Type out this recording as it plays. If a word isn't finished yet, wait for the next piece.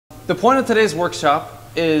the point of today's workshop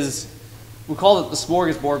is, we called it the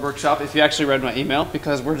Smorgasbord workshop if you actually read my email,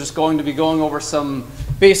 because we're just going to be going over some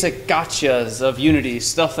basic gotchas of Unity,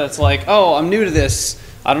 stuff that's like, oh, I'm new to this,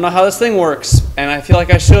 I don't know how this thing works, and I feel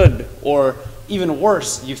like I should, or even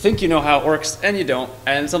worse, you think you know how it works and you don't,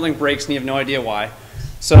 and something breaks and you have no idea why.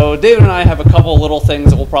 So David and I have a couple little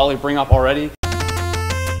things that we'll probably bring up already.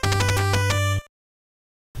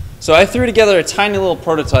 So I threw together a tiny little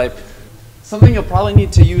prototype. Something you'll probably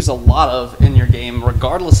need to use a lot of in your game,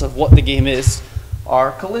 regardless of what the game is,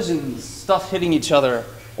 are collisions, stuff hitting each other,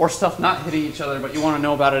 or stuff not hitting each other, but you want to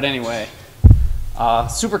know about it anyway.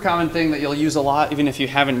 Super common thing that you'll use a lot, even if you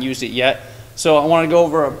haven't used it yet. So I want to go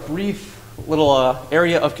over a brief little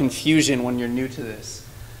area of confusion when you're new to this.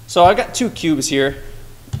 So I've got two cubes here.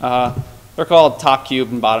 They're called top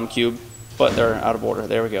cube and bottom cube, but they're out of order.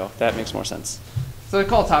 There we go. That makes more sense. So they're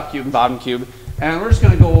called top cube and bottom cube. And we're just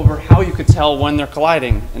going to go over how you could tell when they're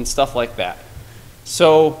colliding and stuff like that.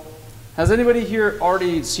 So has anybody here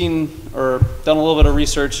already seen or done a little bit of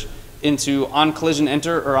research into on collision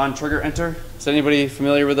enter or on trigger enter? Is anybody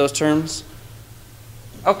familiar with those terms?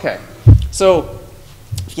 Okay. So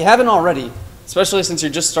if you haven't already, especially since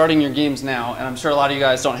you're just starting your games now, and I'm sure a lot of you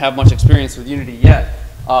guys don't have much experience with Unity yet,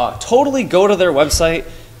 totally go to their website.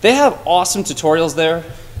 They have awesome tutorials there.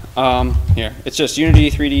 Here, it's just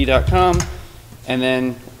unity3d.com. And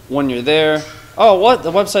then when you're there, oh, what?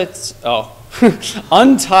 The website's, oh,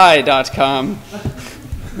 untie.com.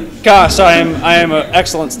 Gosh, I am an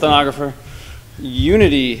excellent stenographer.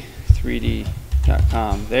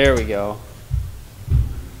 Unity3d.com. There we go. I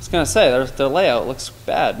was going to say, their layout looks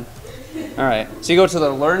bad. All right, so you go to the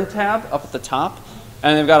Learn tab up at the top,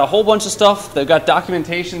 and they've got a whole bunch of stuff. They've got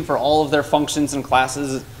documentation for all of their functions and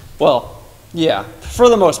classes. Well, yeah, for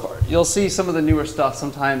the most part. You'll see some of the newer stuff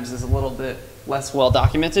sometimes is a little bit less well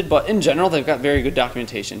documented, but in general, they've got very good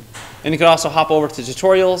documentation. And you can also hop over to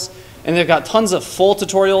tutorials, and they've got tons of full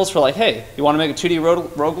tutorials for like, hey, you want to make a 2D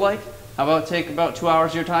roguelike? How about take about 2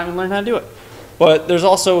 hours of your time and learn how to do it? But there's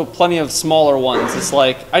also plenty of smaller ones. It's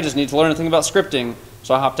like, I just need to learn a thing about scripting.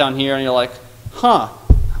 So I hop down here and you're like, huh,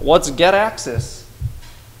 what's get axis?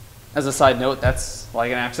 As a side note, that's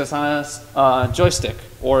like an axis on a joystick.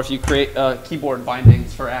 Or if you create keyboard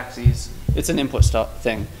bindings for axes, it's an input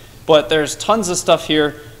thing. But there's tons of stuff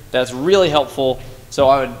here that's really helpful. So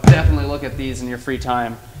I would definitely look at these in your free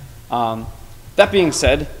time. That being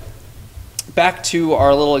said, back to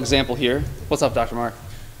our little example here. What's up, Dr. Mark?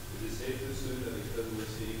 Is it safe to assume that because we're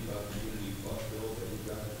seeing about the Unity butt build that you've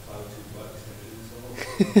got the Cloud 2 butt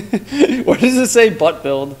extension installed? Where does it say butt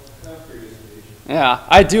build? Yeah,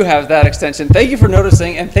 I do have that extension. Thank you for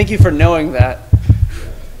noticing, and thank you for knowing that.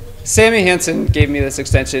 Sammy Hansen gave me this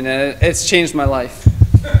extension, and it's changed my life.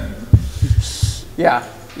 Yeah,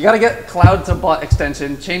 you got to get cloud to butt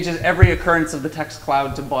extension. Changes every occurrence of the text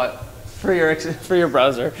cloud to butt for your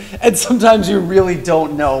browser. And sometimes you really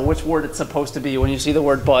don't know which word it's supposed to be when you see the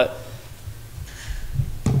word butt.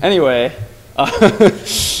 Anyway,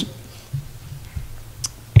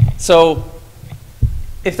 so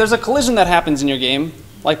if there's a collision that happens in your game,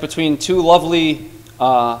 like between two lovely,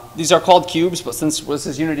 these are called cubes, but since this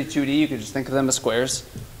is Unity 2D, you could just think of them as squares.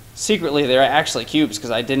 Secretly, they're actually cubes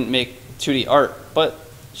because I didn't make 2D art, but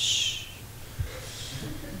shh.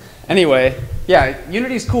 Anyway, yeah,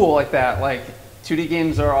 Unity's cool like that. Like 2D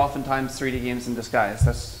games are oftentimes 3D games in disguise.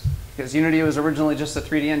 That's because Unity was originally just a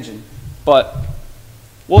 3D engine. But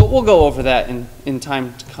we'll go over that in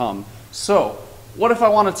time to come. So what if I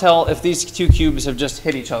want to tell if these two cubes have just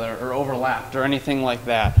hit each other or overlapped or anything like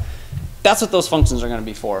that? That's what those functions are going to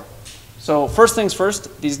be for. So first things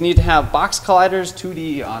first, these need to have box colliders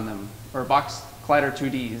 2D on them, or box collider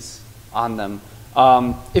 2Ds on them.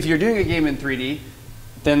 If you're doing a game in 3D,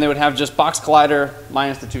 then they would have just box collider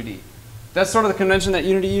minus the 2D. That's sort of the convention that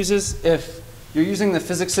Unity uses. If you're using the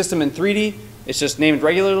physics system in 3D, it's just named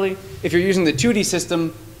regularly. If you're using the 2D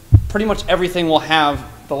system, pretty much everything will have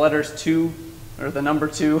the letters 2, or the number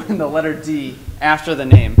 2, and the letter D after the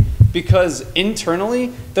name. Because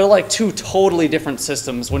internally, they're like two totally different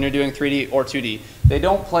systems when you're doing 3D or 2D. They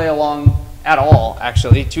don't play along at all,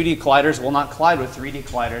 actually. 2D colliders will not collide with 3D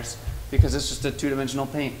colliders because it's just a two-dimensional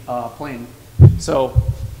plane. So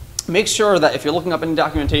make sure that if you're looking up any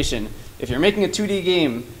documentation, if you're making a 2D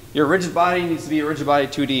game, your rigid body needs to be a rigid body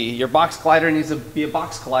 2D. Your box collider needs to be a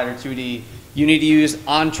box collider 2D. You need to use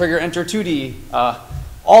on trigger enter 2D.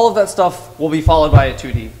 All of that stuff will be followed by a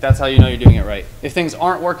 2D. That's how you know you're doing it right. If things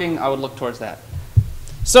aren't working, I would look towards that.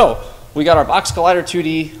 So we got our box collider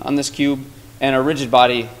 2D on this cube and a rigid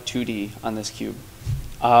body 2D on this cube.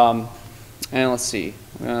 And let's see,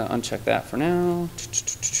 I'm gonna uncheck that for now.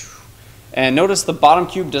 And notice the bottom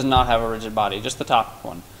cube does not have a rigid body, just the top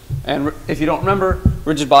one. And if you don't remember,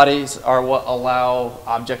 rigid bodies are what allow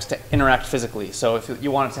objects to interact physically. So if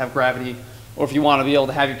you want it to have gravity, or if you want to be able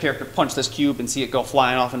to have your character punch this cube and see it go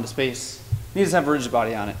flying off into space, it needs to have a rigid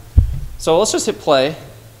body on it. So let's just hit play,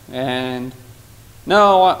 and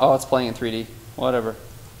no, oh, it's playing in 3D, whatever.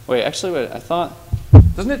 Wait, actually, wait, I thought,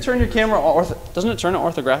 doesn't it turn your camera, doesn't it turn it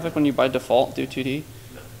orthographic when you by default do 2D?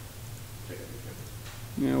 No.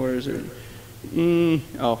 Yeah, where is it?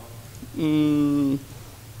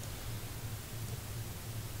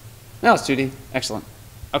 Now it's 2D, excellent.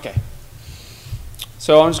 Okay.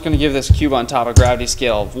 So I'm just going to give this cube on top a gravity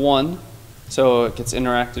scale of 1, so it gets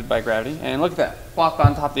interacted by gravity. And look at that, plop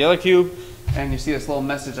on top of the other cube, and you see this little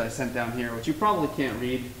message I sent down here, which you probably can't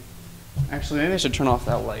read. Actually, maybe I should turn off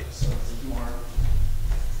that light so it's more.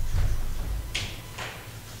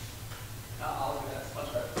 I'll do that, it's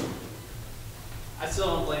much better. I still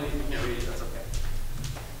don't blame you if you can't read it, that's okay.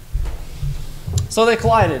 So they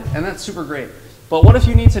collided, and that's super great. But what if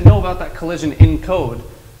you need to know about that collision in code?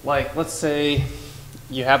 Like, let's say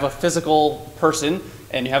you have a physical person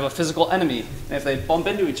and you have a physical enemy. And if they bump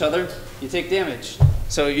into each other, you take damage.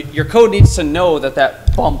 So your code needs to know that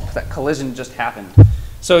that bump, that collision just happened.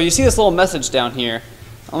 So you see this little message down here.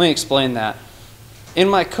 Let me explain that. In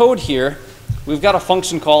my code here, we've got a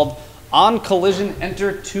function called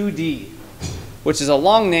onCollisionEnter2D, which is a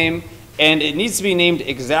long name, and it needs to be named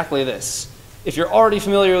exactly this. If you're already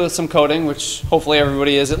familiar with some coding, which hopefully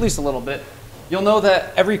everybody is, at least a little bit, you'll know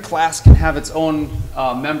that every class can have its own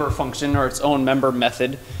member function or its own member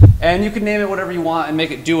method, and you can name it whatever you want and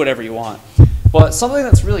make it do whatever you want. But something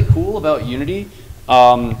that's really cool about Unity,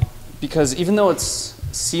 because even though it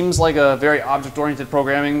seems like a very object-oriented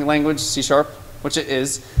programming language, C#, which it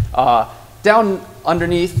is, down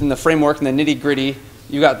underneath in the framework, in the nitty-gritty,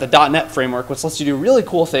 you got the .NET framework, which lets you do really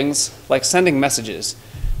cool things like sending messages,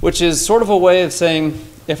 which is sort of a way of saying,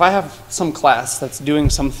 if I have some class that's doing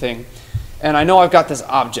something, and I know I've got this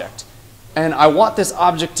object, and I want this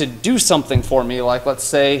object to do something for me, like let's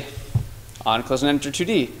say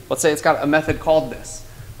onCollisionEnter2D. Let's say it's got a method called this.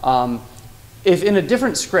 If in a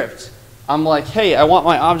different script, I'm like, hey, I want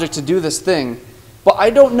my object to do this thing, but I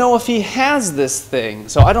don't know if he has this thing.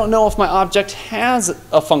 So I don't know if my object has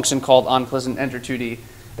a function called onCollisionEnter2D.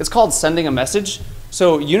 It's called sending a message.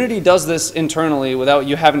 So Unity does this internally without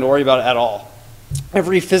you having to worry about it at all.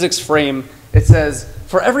 Every physics frame, it says,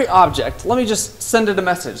 for every object, let me just send it a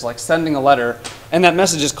message, like sending a letter, and that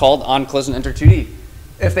message is called onCollisionEnter2D.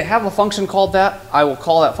 If they have a function called that, I will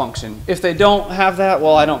call that function. If they don't have that,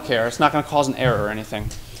 well, I don't care. It's not going to cause an error or anything.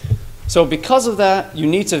 So because of that, you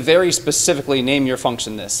need to very specifically name your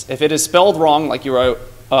function this. If it is spelled wrong, like you wrote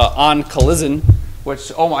onCollision,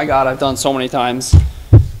 which, oh my god, I've done so many times,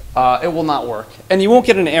 it will not work. And you won't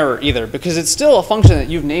get an error either, because it's still a function that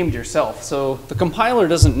you've named yourself. So the compiler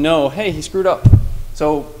doesn't know, hey, he screwed up.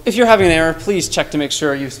 So if you're having an error, please check to make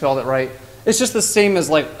sure you've spelled it right. It's just the same as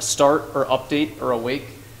like start or update or awake.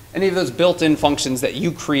 Any of those built-in functions that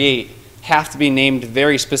you create have to be named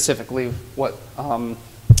very specifically what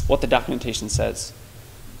the documentation says.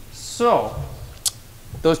 So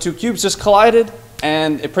those two cubes just collided,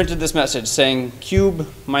 and it printed this message saying, cube,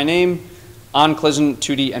 my name,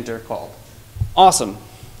 onCollision2D enter called. Awesome.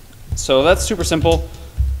 So that's super simple.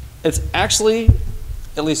 It's actually,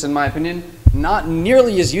 at least in my opinion, not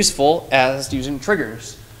nearly as useful as using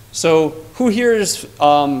triggers. So who here has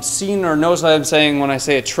seen or knows what I'm saying when I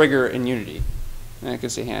say a trigger in Unity? I can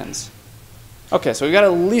see hands. Okay, so we got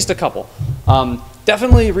at least a couple.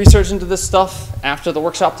 Definitely research into this stuff after the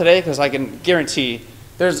workshop today, because I can guarantee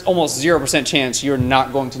there's almost 0% chance you're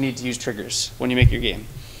not going to need to use triggers when you make your game.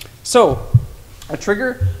 So a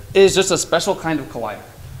trigger is just a special kind of collider.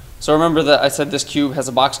 So remember that I said this cube has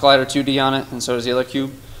a box collider 2D on it, and so does the other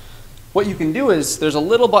cube. What you can do is there's a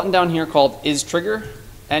little button down here called isTrigger,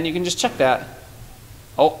 and you can just check that.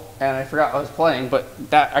 Oh, and I forgot I was playing,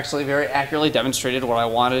 but that actually very accurately demonstrated what I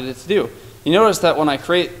wanted it to do. You notice that when I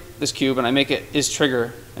create this cube and I make it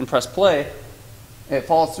isTrigger and press play, it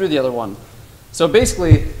follows through the other one. So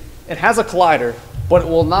basically, it has a collider, but it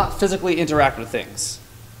will not physically interact with things.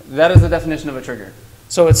 That is the definition of a trigger.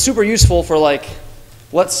 So it's super useful for, like,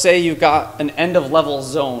 let's say you've got an end of level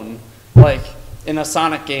zone, like in a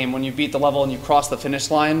Sonic game when you beat the level and you cross the finish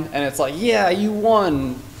line, and it's like, yeah, you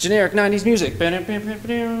won, generic 90s music,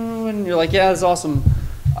 and you're like, yeah, that's awesome.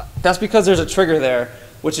 That's because there's a trigger there,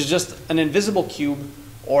 which is just an invisible cube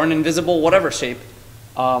or an invisible whatever shape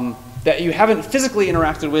that you haven't physically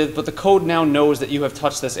interacted with, but the code now knows that you have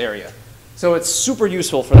touched this area. So it's super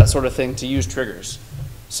useful for that sort of thing to use triggers.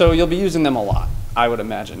 So you'll be using them a lot, I would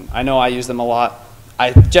imagine. I know I use them a lot.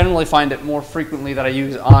 I generally find it more frequently that I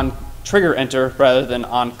use on trigger enter rather than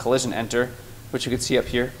on collision enter, which you can see up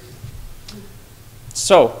here.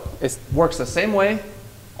 So it works the same way,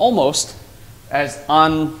 almost, as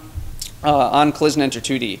on collision enter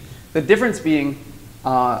 2D. The difference being,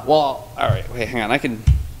 well, all right, wait, hang on. I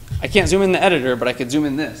can't zoom in the editor, but I could zoom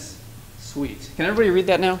in this. Sweet. Can everybody read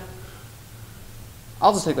that now?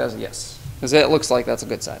 I'll just take that as a yes, because it looks like that's a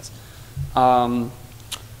good size.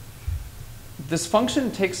 This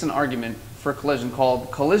function takes an argument for collision called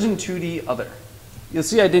collision 2D other. You'll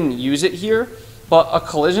see I didn't use it here, but a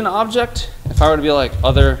collision object, if I were to be like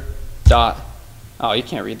other dot, oh, you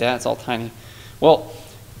can't read that, it's all tiny. Well,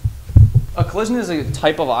 a collision is a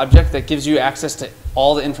type of object that gives you access to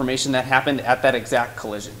all the information that happened at that exact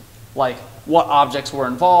collision. Like what objects were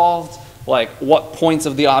involved, like what points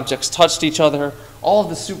of the objects touched each other, all of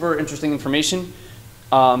the super interesting information.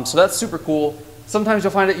 So that's super cool. Sometimes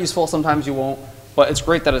you'll find it useful, sometimes you won't, but it's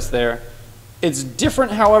great that it's there. It's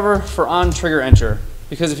different, however, for on trigger enter,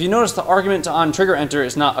 because if you notice the argument to on trigger enter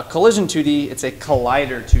is not a collision 2D, it's a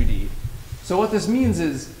collider 2D. So what this means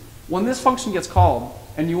is when this function gets called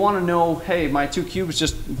and you want to know, hey, my two cubes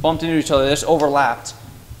just bumped into each other, they just overlapped,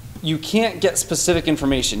 you can't get specific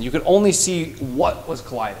information. You could only see what was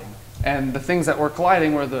colliding, and the things that were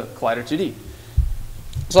colliding were the collider 2D.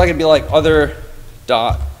 So I could be like other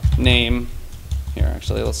dot name. Here,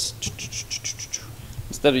 actually, let's,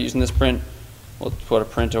 instead of using this print, we'll put a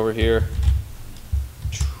print over here.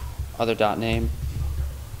 Other dot name.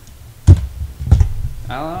 I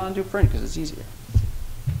don't want to do print because it's easier.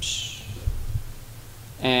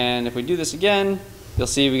 And if we do this again, you'll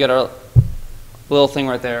see we got our little thing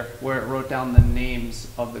right there where it wrote down the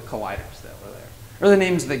names of the colliders that were there, or the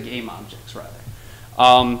names of the game objects,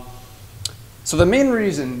 rather. So the main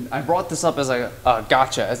reason I brought this up as a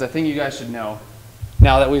gotcha, as a thing you guys should know,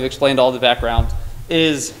 now that we've explained all the background,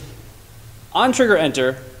 is on trigger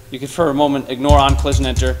enter, you could for a moment ignore on collision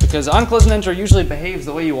enter, because on collision enter usually behaves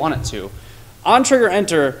the way you want it to. On trigger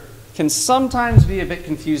enter can sometimes be a bit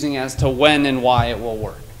confusing as to when and why it will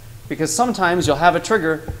work. Because sometimes you'll have a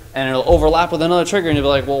trigger and it'll overlap with another trigger and you'll be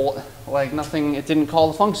like, well, like nothing, it didn't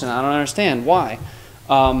call the function, I don't understand, why?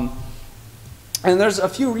 And there's a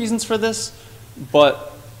few reasons for this, but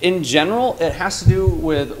in general, it has to do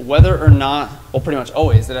with whether or not, well, pretty much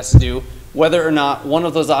always, it has to do whether or not one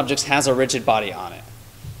of those objects has a rigid body on it.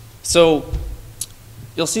 So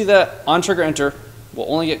you'll see that on trigger enter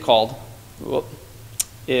will only get called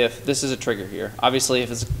if this is a trigger here. Obviously, if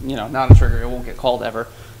it's not a trigger, it won't get called ever.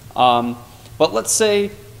 But let's say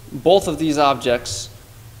both of these objects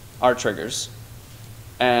are triggers,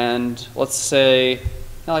 and let's say,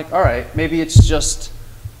 like, all right, maybe it's just,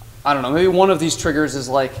 I don't know, maybe one of these triggers is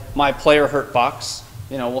like my player hurt box.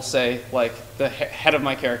 We'll say like the head of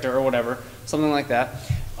my character or whatever, something like that.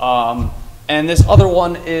 And this other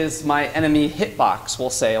one is my enemy hitbox, we'll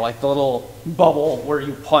say, like the little bubble where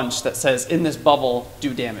you punch that says, in this bubble,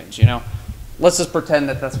 do damage, Let's just pretend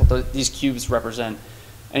that that's what these cubes represent.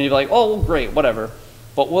 And you'd be like, oh, well, great, whatever.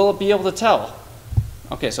 But will it be able to tell?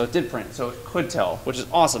 Okay, so it did print, so it could tell, which is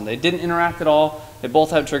awesome. They didn't interact at all. They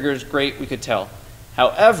both have triggers, great, we could tell.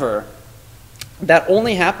 However, that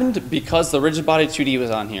only happened because the rigid body 2D was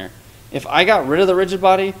on here. If I got rid of the rigid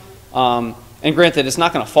body, and granted, it's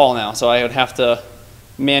not going to fall now, so I would have to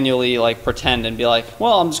manually like pretend and be like,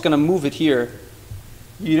 well, I'm just going to move it here.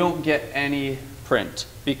 You don't get any print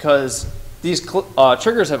because these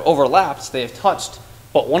triggers have overlapped, they have touched,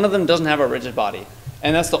 but one of them doesn't have a rigid body.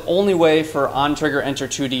 And that's the only way for on trigger enter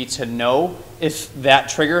 2D to know if that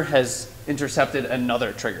trigger has intercepted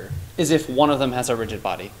another trigger, is if one of them has a rigid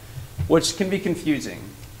body, which can be confusing,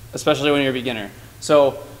 especially when you're a beginner.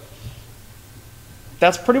 So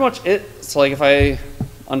that's pretty much it. So like if I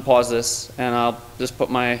unpause this and I'll just put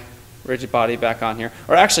my rigid body back on here,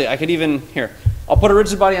 or actually I could even, here, I'll put a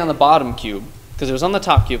rigid body on the bottom cube because it was on the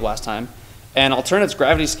top cube last time, and I'll turn its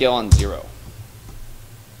gravity scale on 0.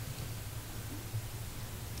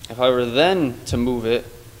 If I were then to move it,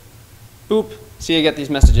 boop, see I get these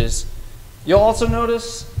messages. You'll also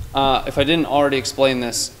notice, if I didn't already explain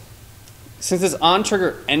this, since it's on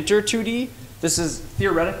trigger enter 2D, this is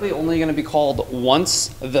theoretically only going to be called once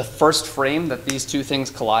the first frame that these two things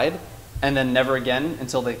collide, and then never again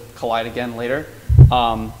until they collide again later.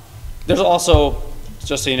 There's also,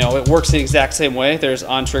 just so you know, it works the exact same way. There's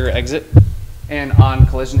on trigger exit and on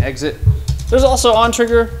collision exit. There's also on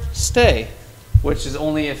trigger stay, which is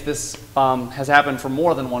only if this has happened for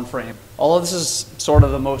more than one frame. Although this is sort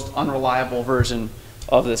of the most unreliable version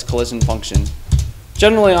of this collision function.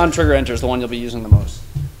 Generally on trigger enter is the one you'll be using the most.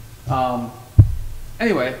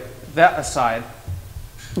 Anyway, that aside,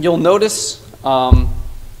 you'll notice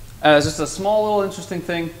As just a small little interesting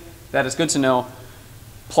thing that is good to know,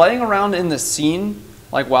 playing around in the scene,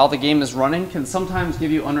 like while the game is running, can sometimes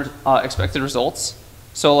give you unexpected results.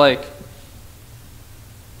 So like,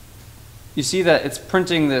 you see that it's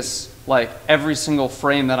printing this like every single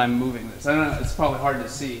frame that I'm moving this. I don't know, it's probably hard to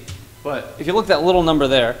see, but if you look at that little number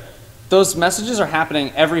there, those messages are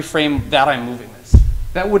happening every frame that I'm moving this.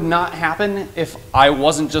 That would not happen if I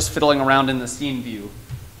wasn't just fiddling around in the scene view,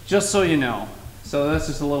 just so you know. So that's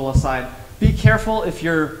just a little aside. Be careful if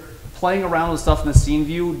you're playing around with stuff in the scene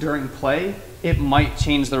view during play, it might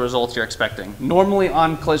change the results you're expecting. Normally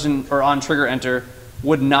on collision or on trigger enter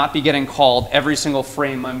would not be getting called every single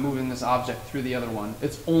frame I'm moving this object through the other one.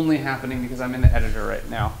 It's only happening because I'm in the editor right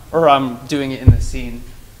now, or I'm doing it in the scene.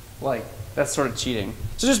 Like, that's sort of cheating.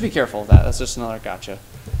 So just be careful of that. That's just another gotcha.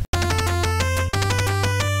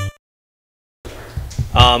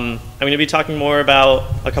 I'm going to be talking more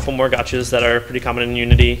about a couple more gotchas that are pretty common in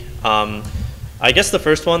Unity. I guess the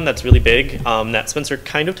first one that's really big, that Spencer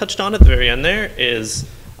kind of touched on at the very end there, is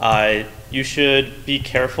you should be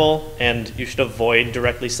careful and you should avoid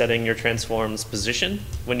directly setting your transform's position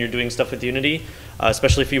when you're doing stuff with Unity,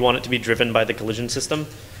 especially if you want it to be driven by the collision system.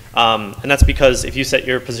 And that's because if you set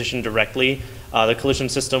your position directly, the collision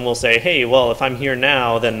system will say, hey, well, if I'm here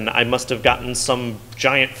now, then I must have gotten some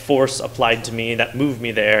giant force applied to me that moved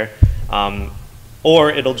me there. Or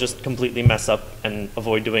it'll just completely mess up and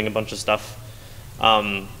avoid doing a bunch of stuff.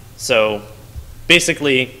 So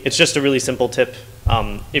basically, it's just a really simple tip.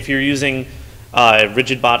 If you're using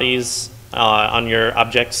rigid bodies on your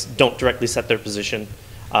objects, don't directly set their position.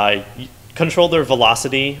 Control their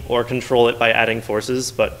velocity or control it by adding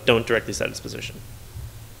forces, but don't directly set its position.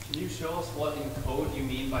 Can you show us what in code you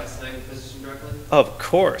mean by setting the position directly? Of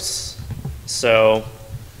course. So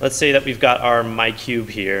let's say that we've got our myCube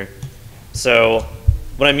here. So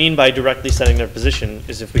what I mean by directly setting their position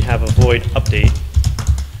is if we have a void update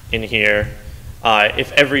in here,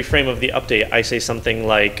 if every frame of the update I say something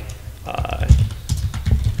like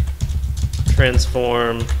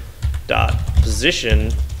transform dot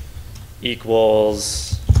position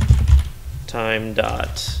equals time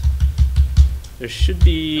dot, there should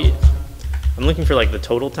be, I'm looking for like the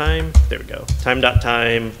total time, there we go, time dot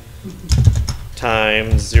time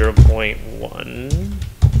times 0.1.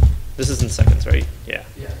 This is in seconds, right? Yeah.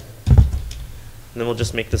 Yeah. And then we'll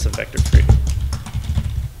just make this a vector tree. Yeah,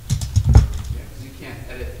 because you can't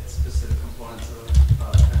edit specific components of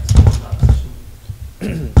transform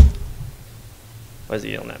position. Why is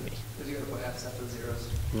he yelling at me? Because you got to put F's after the zeros.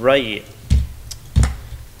 Right.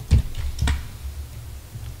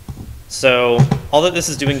 So all that this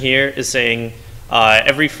is doing here is saying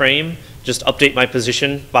every frame, just update my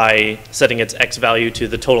position by setting its x value to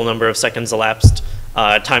the total number of seconds elapsed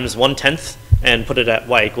times 1/10 and put it at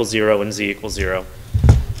y equals 0 and z equals 0.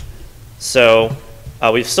 So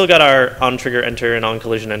we've still got our on trigger enter and on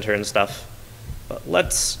collision enter and stuff. But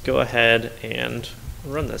let's go ahead and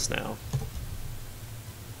run this now.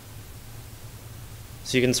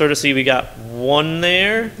 So you can sort of see we got one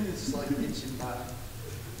there. It's like itching body.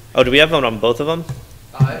 Oh, do we have one on both of them?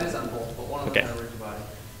 It is on both, but one of them has a rigid body.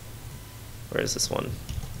 Where is this one?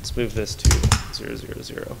 Let's move this to 0, 0,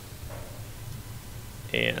 0.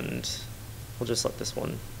 And we'll just let this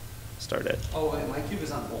one start it. Oh, wait, my cube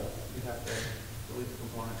is on both. You'd have to delete the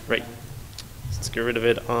component. Right. Let's get rid of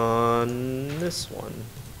it on this one.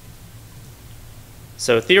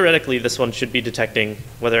 So theoretically, this one should be detecting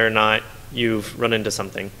whether or not you've run into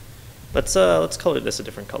something. Let's color this a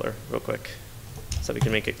different color real quick so we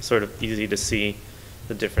can make it sort of easy to see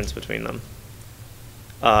the difference between them.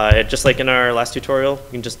 Just like in our last tutorial,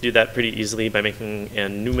 you can just do that pretty easily by making a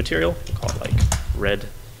new material. We'll call it like red.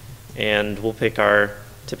 And we'll pick our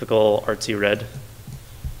typical artsy red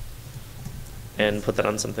and put that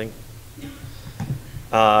on something.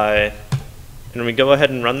 And when we go ahead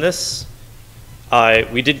and run this,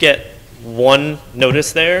 we did get one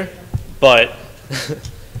notice there, but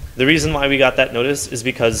the reason why we got that notice is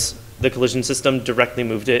because the collision system directly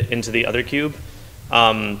moved it into the other cube.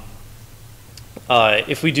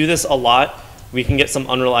 If we do this a lot, we can get some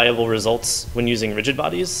unreliable results when using rigid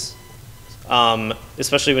bodies,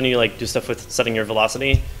 especially when you like do stuff with setting your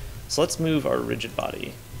velocity. So let's move our rigid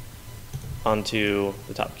body onto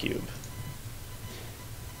the top cube.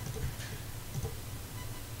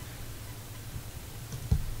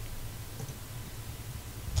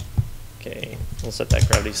 Okay, we'll set that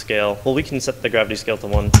gravity scale. Well, we can set the gravity scale to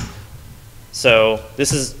 1. So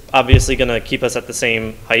this is obviously going to keep us at the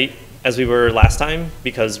same height as we were last time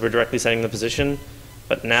because we're directly setting the position.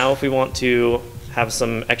 But now if we want to have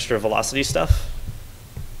some extra velocity stuff,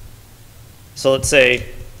 so let's say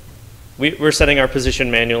we're setting our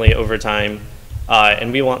position manually over time,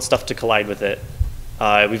 and we want stuff to collide with it.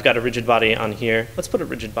 We've got a rigid body on here. Let's put a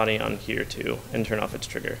rigid body on here too and turn off its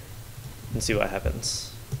trigger and see what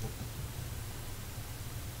happens.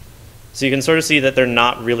 So you can sort of see that they're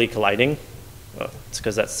not really colliding. Oh, it's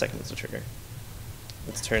because that second is a trigger.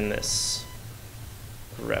 Let's turn this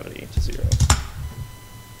gravity to 0.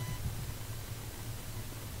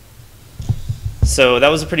 So that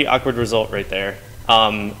was a pretty awkward result right there.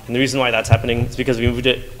 And the reason why that's happening is because we moved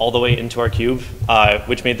it all the way into our cube,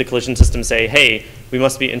 which made the collision system say, hey, we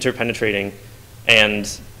must be interpenetrating. And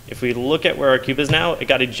if we look at where our cube is now, it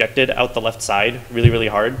got ejected out the left side really, really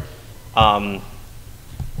hard. And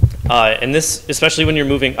this, especially when you're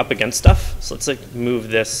moving up against stuff. So let's like move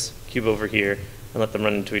this cube over here and let them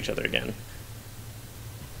run into each other again.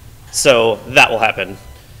 So that will happen.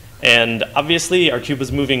 And obviously our cube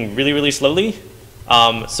was moving really, really slowly.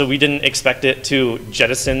 So we didn't expect it to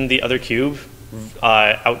jettison the other cube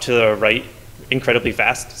out to the right incredibly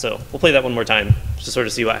fast. So we'll play that one more time just to sort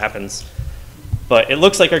of see what happens. But it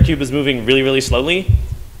looks like our cube is moving really, really slowly.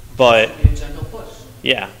 But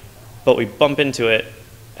yeah, but we bump into it.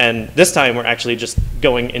 And this time we're actually just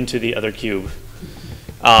going into the other cube.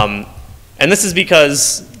 And this is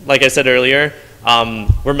because, like I said earlier,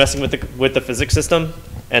 we're messing with the physics system.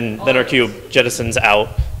 And then our cube jettisons out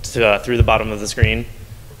through the bottom of the screen.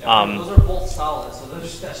 Yeah, those are both solid, so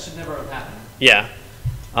that should never have happened. Yeah.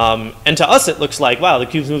 And to us, it looks like, wow, the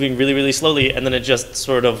cube's moving really, really slowly, and then it just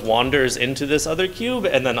sort of wanders into this other cube,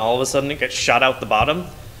 and then all of a sudden it gets shot out the bottom.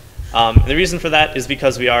 And the reason for that is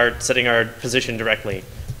because we are setting our position directly.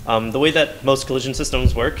 The way that most collision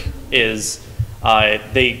systems work is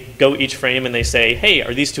they go each frame and they say, hey,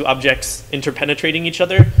 are these two objects interpenetrating each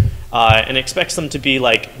other? And expects them to be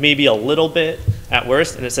like maybe a little bit at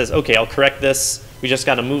worst, and it says, okay, I'll correct this. We just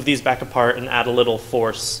got to move these back apart and add a little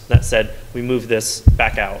force that said we move this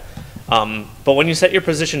back out. But when you set your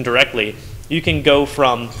position directly, you can go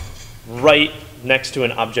from right next to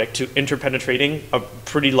an object to interpenetrating a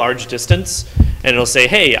pretty large distance, and it'll say,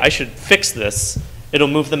 hey, I should fix this. It'll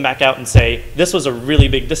move them back out and say, this was a really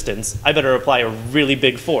big distance. I better apply a really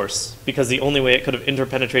big force, because the only way it could have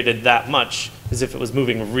interpenetrated that much is if it was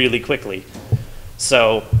moving really quickly.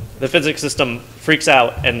 So the physics system freaks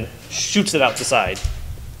out and shoots it out the side.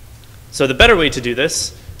 So the better way to do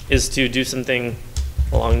this is to do something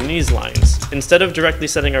along these lines. Instead of directly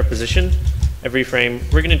setting our position every frame,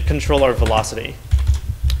 we're going to control our velocity.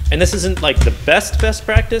 And this isn't like the best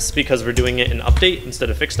practice because we're doing it in update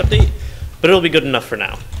instead of fixed update, but it'll be good enough for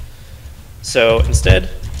now. So instead,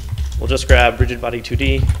 we'll just grab rigid body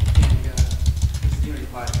 2D.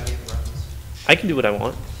 I can do what I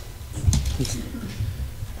want.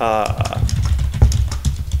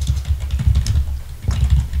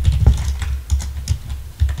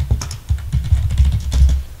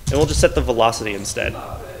 And we'll just set the velocity instead. No,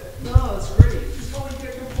 that's great. Just want to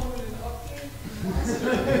get a component in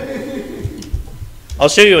update. I'll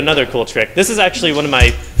show you another cool trick. This is actually one of my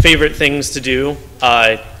favorite things to do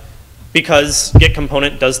because get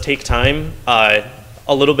component does take time, a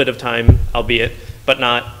little bit of time, albeit, but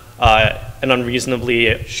not an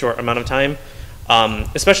unreasonably short amount of time.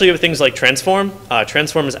 Especially with things like transform.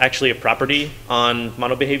 Transform is actually a property on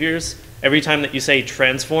mono behaviors. Every time that you say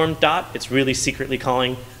transform dot, it's really secretly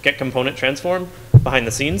calling get component transform behind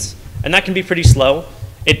the scenes. And that can be pretty slow.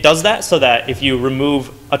 It does that so that if you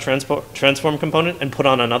remove a transform component and put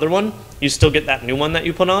on another one, you still get that new one that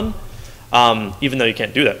you put on, even though you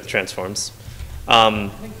can't do that with transforms. I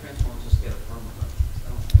think transforms just get a permanent reference. I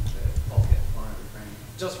don't think they all get for every frame.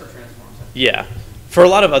 Just for transforms. Yeah. For a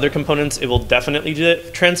lot of other components, it will definitely do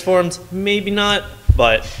it. Transforms, maybe not,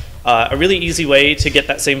 but a really easy way to get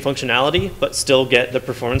that same functionality but still get the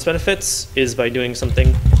performance benefits is by doing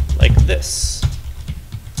something like this.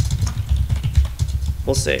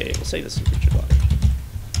 We'll say this is rigid body.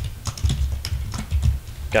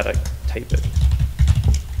 Gotta type it.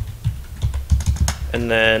 And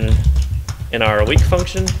then in our awake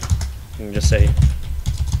function, you can just say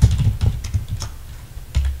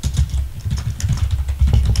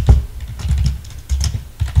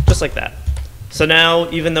just like that. So now,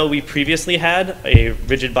 even though we previously had a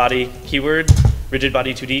rigid body keyword, rigid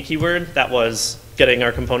body 2D keyword that was getting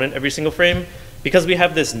our component every single frame, because we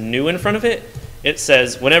have this new in front of it, it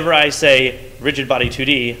says whenever I say rigid body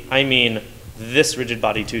 2D, I mean this rigid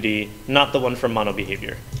body 2D, not the one from mono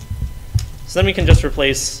behavior. So then we can just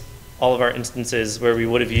replace all of our instances where we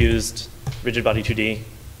would have used rigid body 2D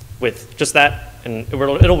with just that, and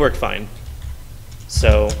it'll work fine.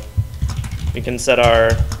 So we can set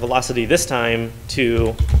our velocity this time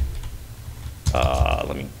to,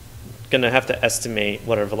 let me going to have to estimate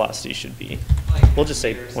what our velocity should be. We'll just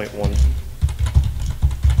say 0.1.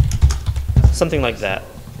 Something like that.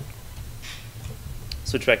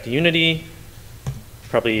 Switch back to Unity.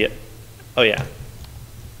 Probably, oh yeah,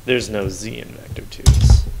 there's no z in vector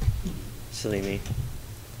 2s. Silly me.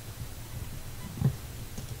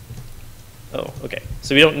 Oh, okay.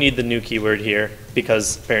 So we don't need the new keyword here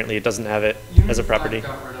because apparently it doesn't have it as a property.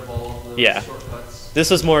 Got rid of all of those Yeah. shortcuts.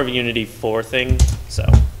 This was more of a Unity 4 thing, so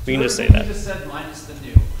we can just say You that. just said minus the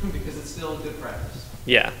new because it's still a good practice.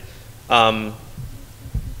 Yeah.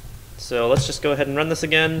 So let's just go ahead and run this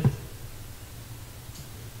again. Do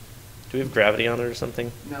we have gravity on it or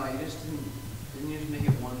something? No, you just didn't you just make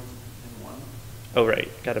it 1 and 1? Oh, right.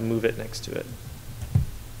 Got to move it next to it.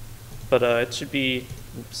 But it should be,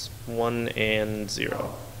 oops, 1 and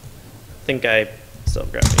 0. I think I still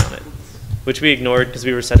have gravity on it, which we ignored because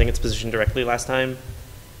we were setting its position directly last time.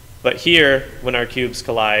 But here, when our cubes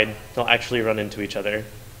collide, they'll actually run into each other.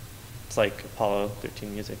 It's like Apollo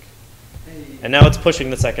 13 music. Hey. And now it's pushing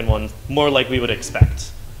the second one more like we would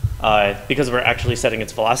expect because we're actually setting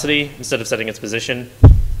its velocity instead of setting its position.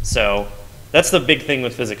 So that's the big thing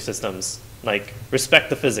with physics systems. Like,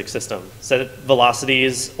 respect the physics system. Set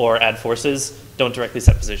velocities or add forces. Don't directly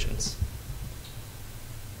set positions.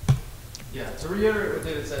 Yeah, to reiterate what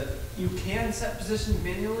David said, you can set positions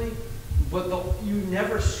manually, but you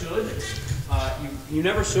never should. You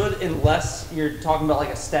never should unless you're talking about like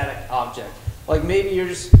a static object. Like maybe you're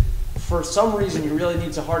just, for some reason, you really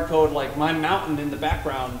need to hard code like my mountain in the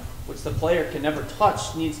background, which the player can never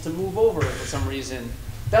touch, needs to move over for some reason.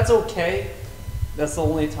 That's okay. That's the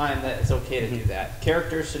only time that it's okay to do that.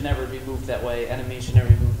 Characters should never be moved that way. Enemies should never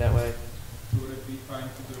be moved that way. Would it be fine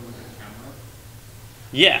to do it with the camera?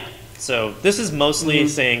 Yeah. So this is mostly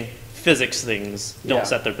saying physics things don't Yeah.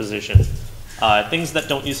 set their position. Things that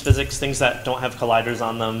don't use physics, things that don't have colliders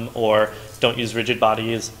on them or don't use rigid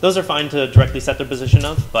bodies, those are fine to directly set their position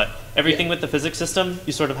of, but everything with the physics system,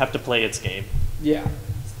 you sort of have to play its game. Yeah.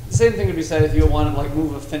 The same thing could be said if you wanted to like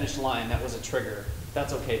move a finish line that was a trigger.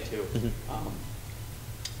 That's okay too.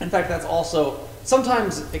 In fact, that's also,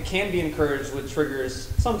 sometimes it can be encouraged with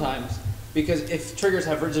triggers, sometimes, because if triggers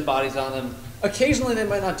have rigid bodies on them, occasionally they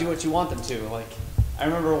might not do what you want them to. Like, I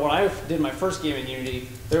remember when I did my first game in Unity,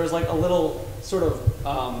 there was like a little sort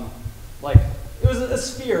of, like, it was a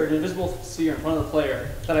sphere, an invisible sphere in front of the player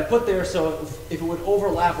that I put there so if it would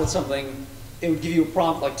overlap with something, it would give you a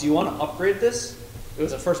prompt like, do you want to upgrade this? It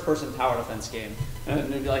was a first-person tower defense game. And it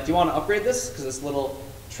would be like, do you want to upgrade this? Because this little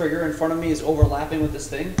trigger in front of me is overlapping with this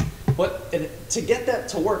thing. But to get that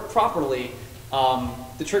to work properly,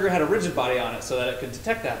 the trigger had a rigid body on it so that it could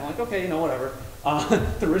detect that. I'm like, okay, you know, whatever.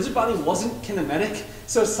 The rigid body wasn't kinematic,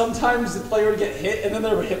 so sometimes the player would get hit and then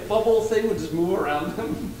their hip bubble thing would just move around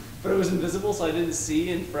them. But it was invisible, so I didn't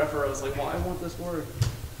see, and forever I was like, why won't this work?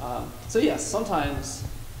 So yes, sometimes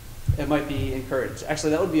it might be encouraged.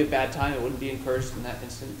 Actually, that would be a bad time. It wouldn't be encouraged in that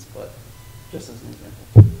instance, but just as an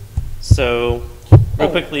example. So, real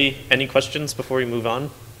quickly, any questions before we move on?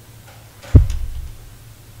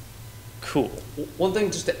 Cool. One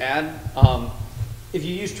thing just to add, if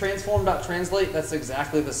you use transform.translate, that's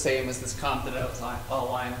exactly the same as this commented out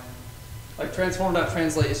line. Like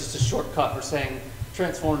transform.translate is just a shortcut for saying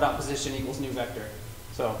transform.position equals new vector.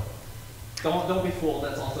 So don't be fooled,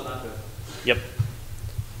 that's also not good. Yep.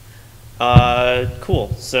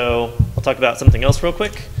 Cool. So I'll talk about something else real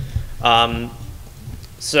quick.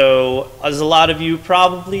 So as a lot of you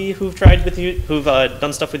probably who've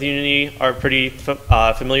done stuff with Unity are pretty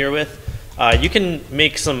familiar with, you can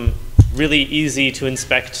make some really easy to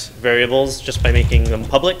inspect variables just by making them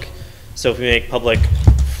public. So if we make public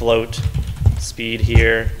float speed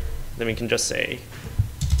here, then we can just say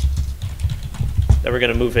that we're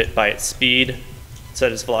going to move it by its speed,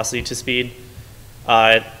 set its velocity to speed.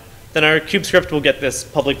 Then our cube script will get this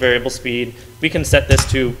public variable speed. We can set this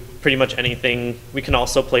to pretty much anything. We can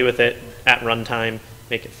also play with it at runtime,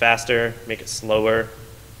 make it faster, make it slower,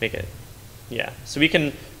 make it, yeah. So we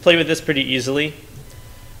can play with this pretty easily.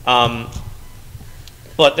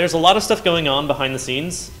 But there's a lot of stuff going on behind the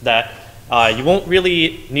scenes that you won't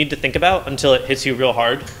really need to think about until it hits you real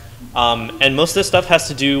hard. And most of this stuff has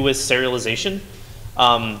to do with serialization.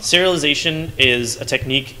 Serialization is a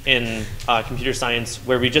technique in computer science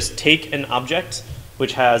where we just take an object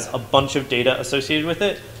which has a bunch of data associated with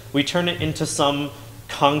it, we turn it into some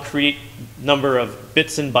concrete number of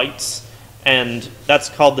bits and bytes, and that's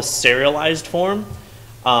called the serialized form.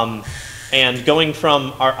 And going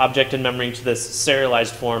from our object in memory to this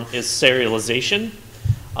serialized form is serialization.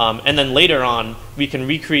 And then later on, we can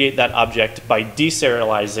recreate that object by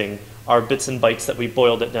deserializing our bits and bytes that we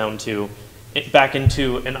boiled it down to it back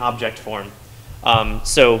into an object form.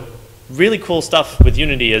 So really cool stuff with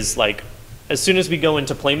Unity is like, as soon as we go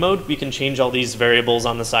into play mode, we can change all these variables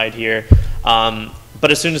on the side here.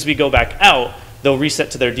 But as soon as we go back out, they'll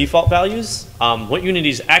reset to their default values. What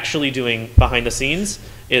Unity's actually doing behind the scenes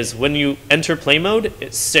is when you enter play mode,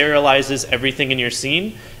 it serializes everything in your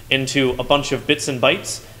scene into a bunch of bits and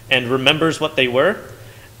bytes and remembers what they were.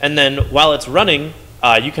 And then while it's running,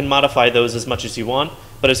 you can modify those as much as you want.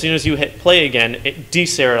 But as soon as you hit play again, it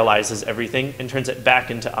deserializes everything and turns it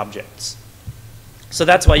back into objects. So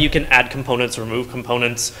that's why you can add components, remove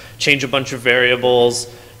components, change a bunch of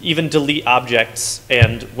variables, even delete objects.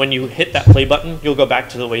 And when you hit that play button, you'll go back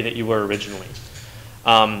to the way that you were originally.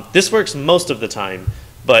 This works most of the time.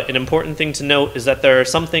 But an important thing to note is that there are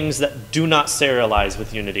some things that do not serialize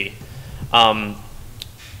with Unity.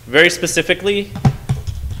 Very specifically,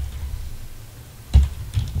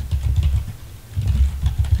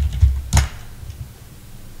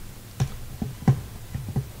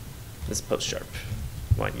 this post sharp,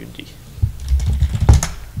 want Unity.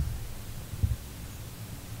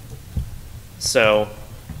 So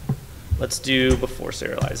let's do before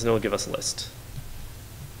serialize, and it'll give us a list.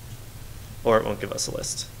 Or it won't give us a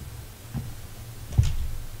list.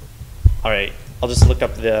 All right, I'll just look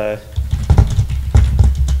up the.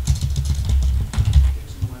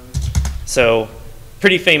 So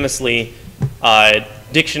pretty famously,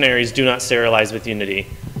 dictionaries do not serialize with Unity.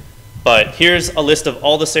 But here's a list of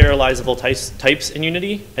all the serializable types in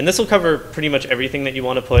Unity. And this will cover pretty much everything that you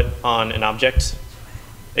want to put on an object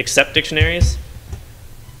except dictionaries.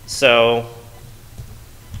 So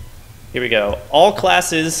here we go. All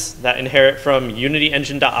classes that inherit from Unity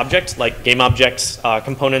engine.object, like game objects,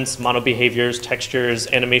 components, monobehaviors, textures,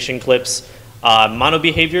 animation clips,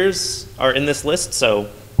 monobehaviors are in this list, so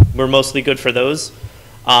we're mostly good for those.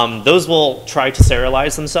 Those will try to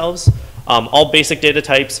serialize themselves. All basic data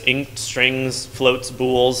types, int, strings, floats,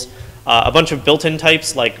 bools, a bunch of built-in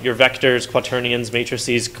types like your vectors, quaternions,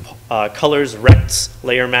 matrices, colors, rects,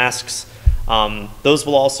 layer masks. Those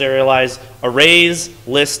will all serialize. Arrays,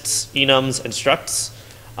 lists, enums, and structs.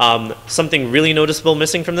 Something really noticeable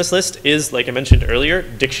missing from this list is, like I mentioned earlier,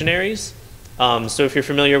 dictionaries. So if you're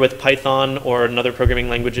familiar with Python or another programming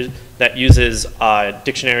language that uses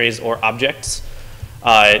dictionaries or objects,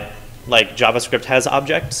 like JavaScript has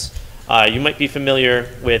objects, you might be familiar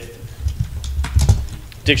with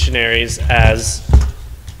dictionaries as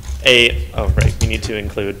a, oh right, we need to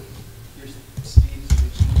include.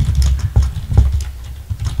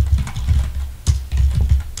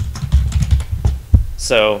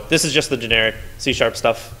 So this is just the generic C#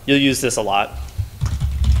 stuff. You'll use this a lot.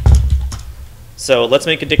 So let's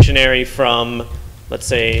make a dictionary from, let's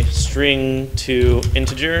say, string to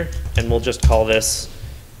integer, and we'll just call this,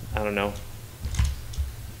 I don't know,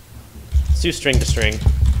 let's do string to string.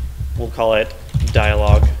 We'll call it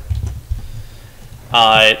dialogue.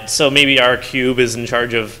 So maybe our cube is in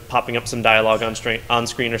charge of popping up some dialogue on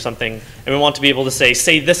screen or something, and we want to be able to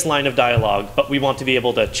say this line of dialogue, but we want to be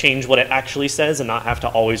able to change what it actually says and not have to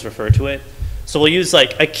always refer to it. So we'll use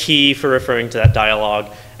like a key for referring to that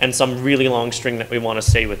dialogue and some really long string that we want to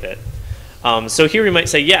say with it. So here we might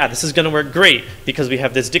say, yeah, this is going to work great because we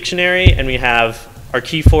have this dictionary and we have our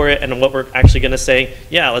key for it and what we're actually going to say.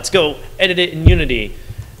 Yeah, let's go edit it in Unity.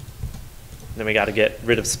 Then we got to get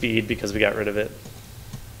rid of speed because we got rid of it.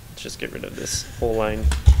 Let's just get rid of this whole line.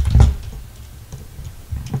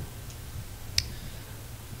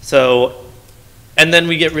 So, and then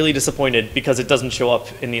we get really disappointed because it doesn't show up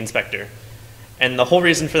in the inspector. And the whole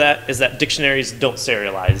reason for that is that dictionaries don't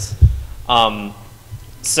serialize.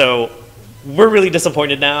 So we're really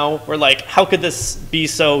disappointed now. We're like, how could this be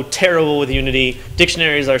so terrible with Unity?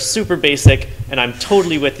 Dictionaries are super basic, and I'm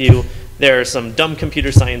totally with you. There are some dumb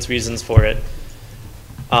computer science reasons for it.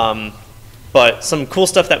 But some cool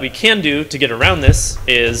stuff that we can do to get around this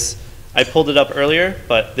is, I pulled it up earlier,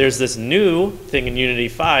 but there's this new thing in Unity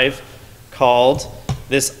 5 called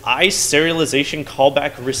this iSerialization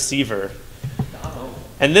callback receiver.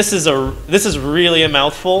 And this is really a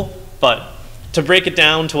mouthful, but to break it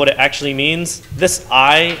down to what it actually means, this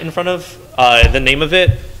I in front of the name of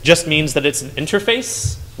it just means that it's an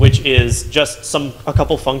interface, which is just a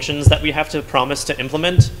couple functions that we have to promise to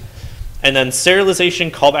implement. And then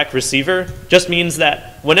serialization callback receiver just means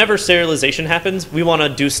that whenever serialization happens, we want to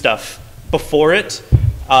do stuff before it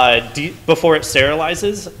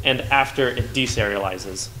serializes and after it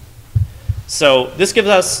deserializes. So this gives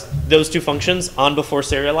us those two functions, on before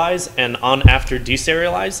serialize and on after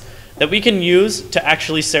deserialize, that we can use to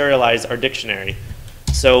actually serialize our dictionary.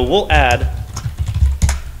 So we'll add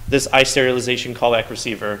this iSerialization callback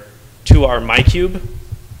receiver to our mycube.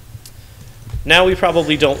 Now we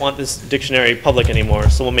probably don't want this dictionary public anymore,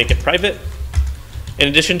 so we'll make it private. In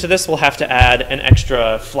addition to this, we'll have to add an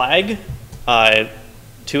extra flag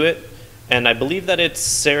to it, and I believe that it's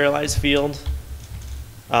serialize field.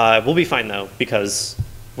 We'll be fine though, because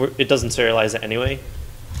it doesn't serialize it anyway.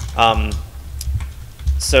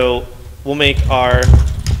 So we'll make our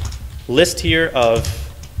list here of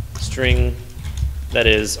string that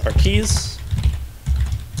is our keys.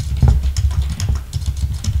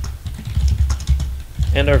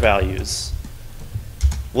 And our values.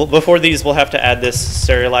 Well, before these, we'll have to add this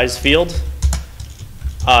serialize field,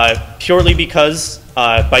 purely because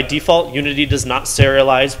by default, Unity does not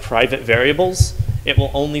serialize private variables. It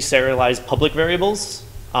will only serialize public variables.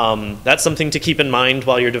 That's something to keep in mind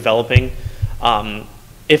while you're developing.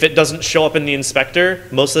 If it doesn't show up in the inspector,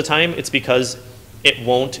 most of the time it's because it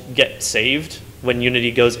won't get saved when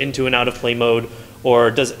Unity goes into and out of play mode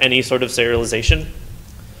or does any sort of serialization.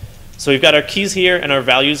 So we've got our keys here and our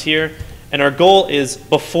values here, and our goal is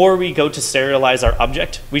before we go to serialize our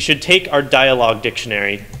object, we should take our dialog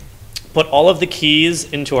dictionary, put all of the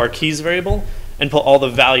keys into our keys variable, and put all the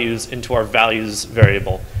values into our values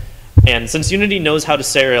variable. And since Unity knows how to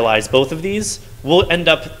serialize both of these, we'll end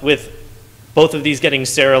up with both of these getting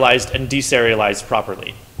serialized and deserialized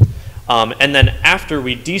properly. And then after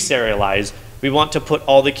we deserialize, we want to put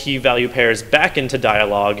all the key value pairs back into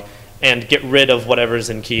dialog and get rid of whatever's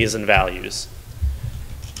in keys and values.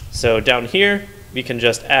 So down here, we can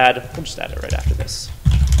just add, we'll just add it right after this.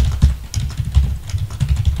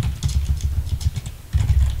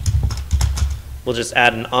 We'll just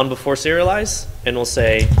add an on before serialize, and we'll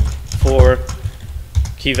say for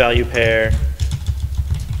key value pair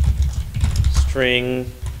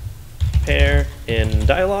string pair in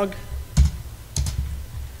dialog.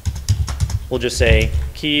 We'll just say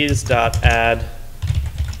keys.add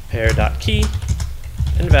pair.key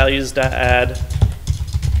and values.add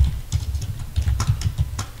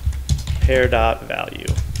pair.value.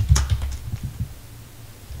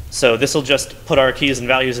 So this will just put our keys and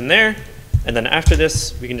values in there, and then after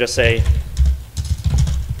this we can just say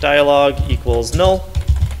dialog equals null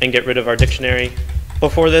and get rid of our dictionary.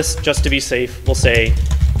 Before this, just to be safe, we'll say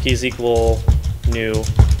keys equal new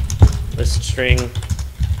list string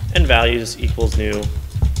and values equals new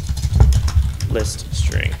list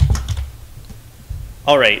string.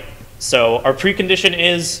 All right, so our precondition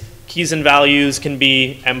is keys and values can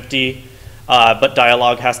be empty, but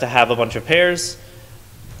dialog has to have a bunch of pairs.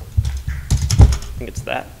 I think it's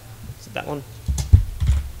that. Is it that one?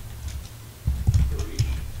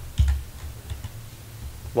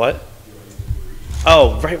 What?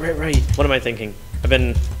 Oh, right. What am I thinking? I've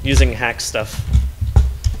been using hack stuff.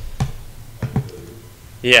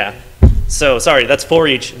 Yeah. So sorry, that's for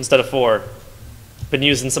each instead of for. Been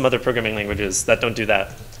used in some other programming languages that don't do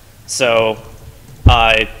that. So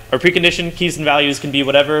our precondition keys and values can be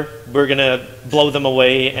whatever. We're going to blow them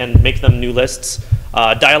away and make them new lists.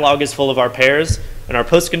 Dialog is full of our pairs, and our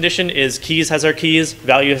post condition is keys has our keys,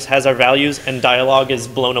 values has our values, and dialog is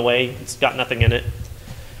blown away. It's got nothing in it.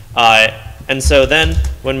 And so then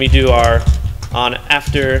when we do our on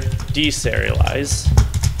after deserialize,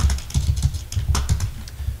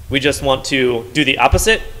 we just want to do the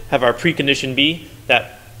opposite, have our precondition be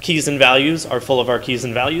that keys and values are full of our keys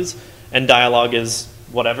and values, and dialog is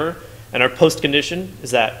whatever. And our post condition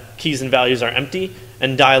is that keys and values are empty,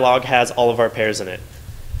 and dialog has all of our pairs in it.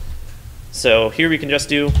 So here we can just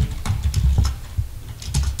do,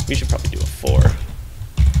 we should probably do a for.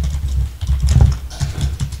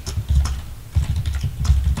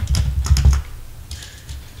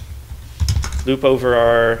 Loop over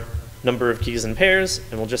our number of keys and pairs,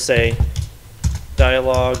 and we'll just say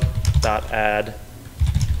dialog.add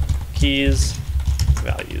keys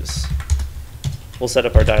values. We'll set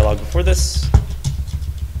up our dialog before this.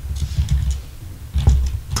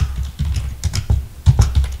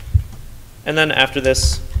 And then after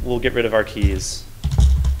this, we'll get rid of our keys.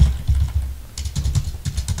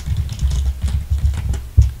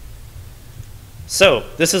 So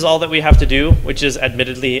this is all that we have to do, which is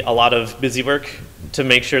admittedly a lot of busy work to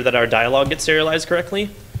make sure that our dialog gets serialized correctly.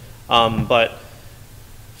 But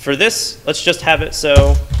for this, let's just have it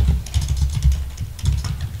so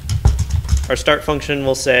our start function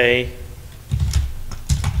will say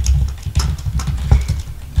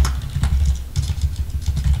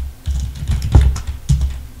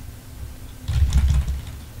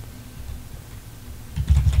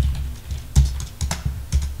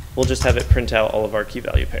we'll just have it print out all of our key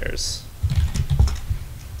value pairs.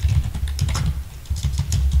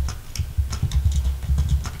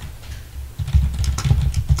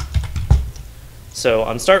 So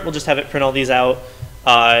on start, we'll just have it print all these out.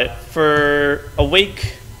 For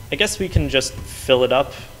awake, I guess we can just fill it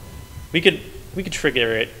up. We could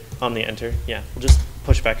trigger it on the enter. Yeah, we'll just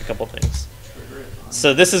push back a couple things.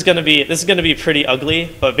 So this is gonna be pretty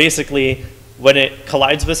ugly, but basically when it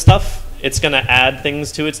collides with stuff, it's gonna add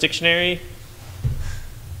things to its dictionary.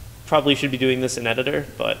 Probably should be doing this in editor,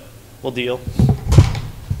 but we'll deal.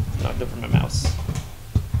 Knocked over my mouse.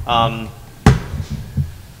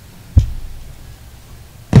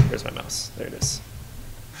 Where's my mouse? There it is.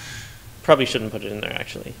 Probably shouldn't put it in there,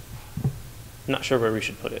 actually. I'm not sure where we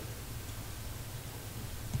should put it.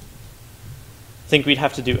 I think we'd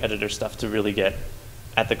have to do editor stuff to really get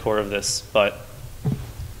at the core of this, but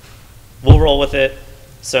we'll roll with it.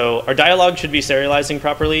 So our dialogue should be serializing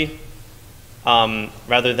properly,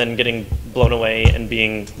 rather than getting blown away and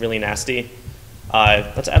being really nasty.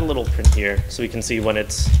 Let's add a little print here so we can see when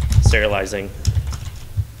it's serializing.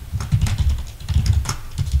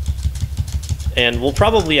 And we'll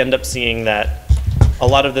probably end up seeing that a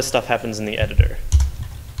lot of this stuff happens in the editor.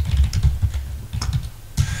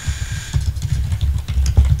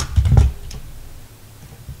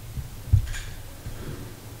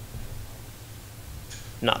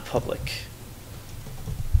 Not public.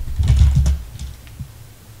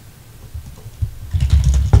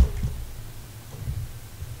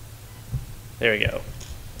 There we go.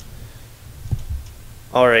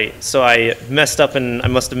 All right, so I messed up and I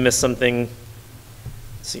must have missed something.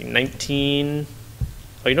 Let's see, 19.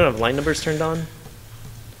 Oh, you don't have line numbers turned on?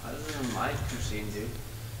 Other than my machine, dude.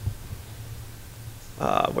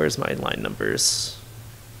 Where's my line numbers?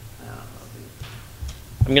 I don't know, dude.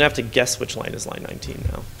 I'm gonna have to guess which line is line 19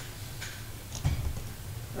 now.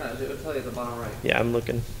 It'll tell you at the bottom right. Yeah, I'm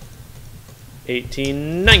looking.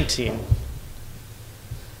 18, 19.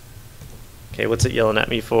 Okay, what's it yelling at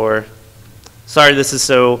me for? Sorry, this is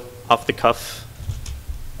so off the cuff.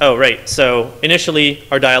 Oh, right, so initially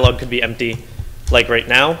our dialogue could be empty, like right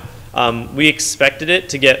now. We expected it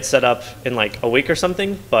to get set up in like a week or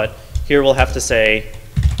something, but here we'll have to say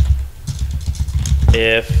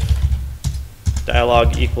if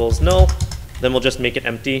dialogue equals null, then we'll just make it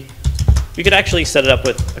empty. We could actually set it up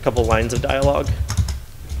with a couple lines of dialogue.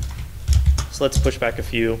 So let's push back a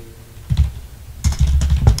few.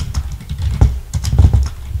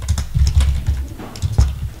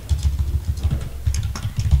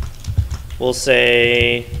 We'll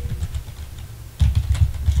say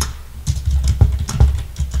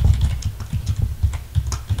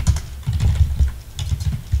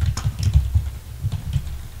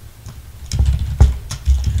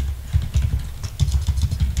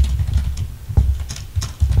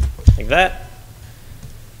like that.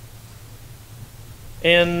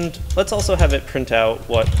 And let's also have it print out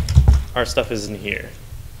what our stuff is in here.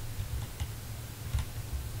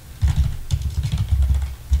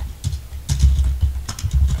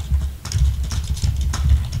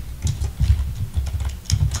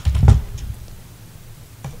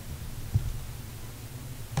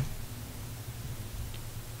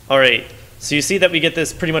 All right, so you see that we get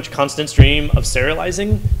this pretty much constant stream of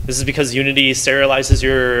serializing. This is because Unity serializes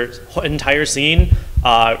your entire scene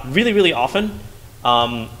really, really often.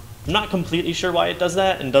 I'm not completely sure why it does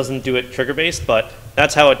that and doesn't do it trigger-based, but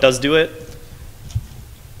that's how it does do it.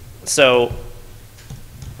 So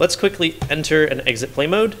let's quickly enter and exit play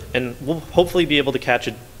mode, and we'll hopefully be able to catch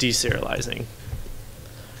it deserializing.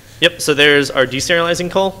 Yep, so there's our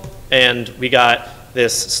deserializing call, and we got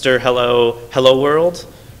this stir hello world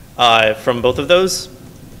from both of those.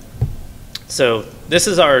 So this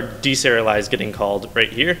is our deserialize getting called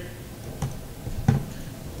right here.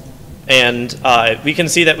 And we can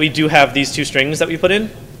see that we do have these two strings that we put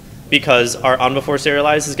in because our on before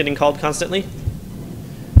serialize is getting called constantly.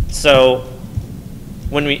 So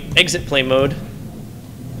when we exit play mode,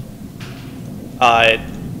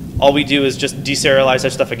 all we do is just deserialize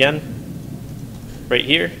our stuff again right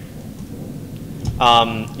here.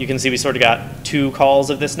 You can see we sort of got 2 calls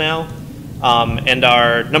of this now. And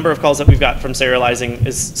our number of calls that we've got from serializing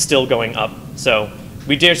is still going up. So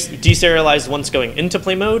we deserialized once going into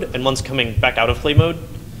play mode and once coming back out of play mode.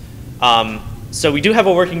 So we do have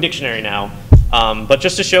a working dictionary now. But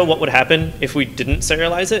just to show what would happen if we didn't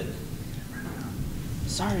serialize it.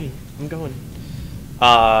 Sorry, I'm going.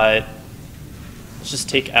 Let's just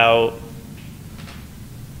take out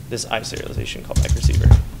this iSerialization callback receiver.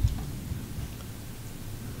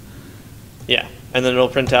 Yeah, and then it'll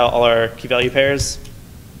print out all our key value pairs.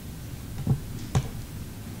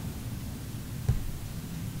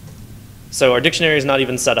 So our dictionary is not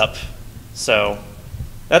even set up. So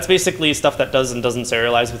that's basically stuff that does and doesn't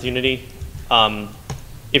serialize with Unity.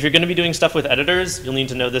 If you're going to be doing stuff with editors, you'll need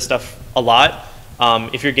to know this stuff a lot.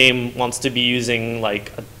 if your game wants to be using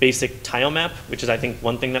like a basic tile map, which is I think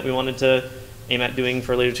one thing that we wanted to aim at doing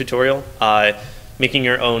for a later tutorial, making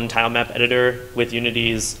your own tile map editor with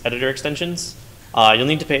Unity's editor extensions. You'll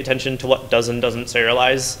need to pay attention to what does and doesn't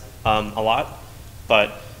serialize a lot,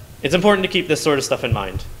 but it's important to keep this sort of stuff in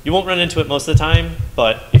mind. You won't run into it most of the time,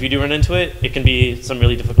 but if you do run into it, it can be some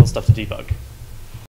really difficult stuff to debug.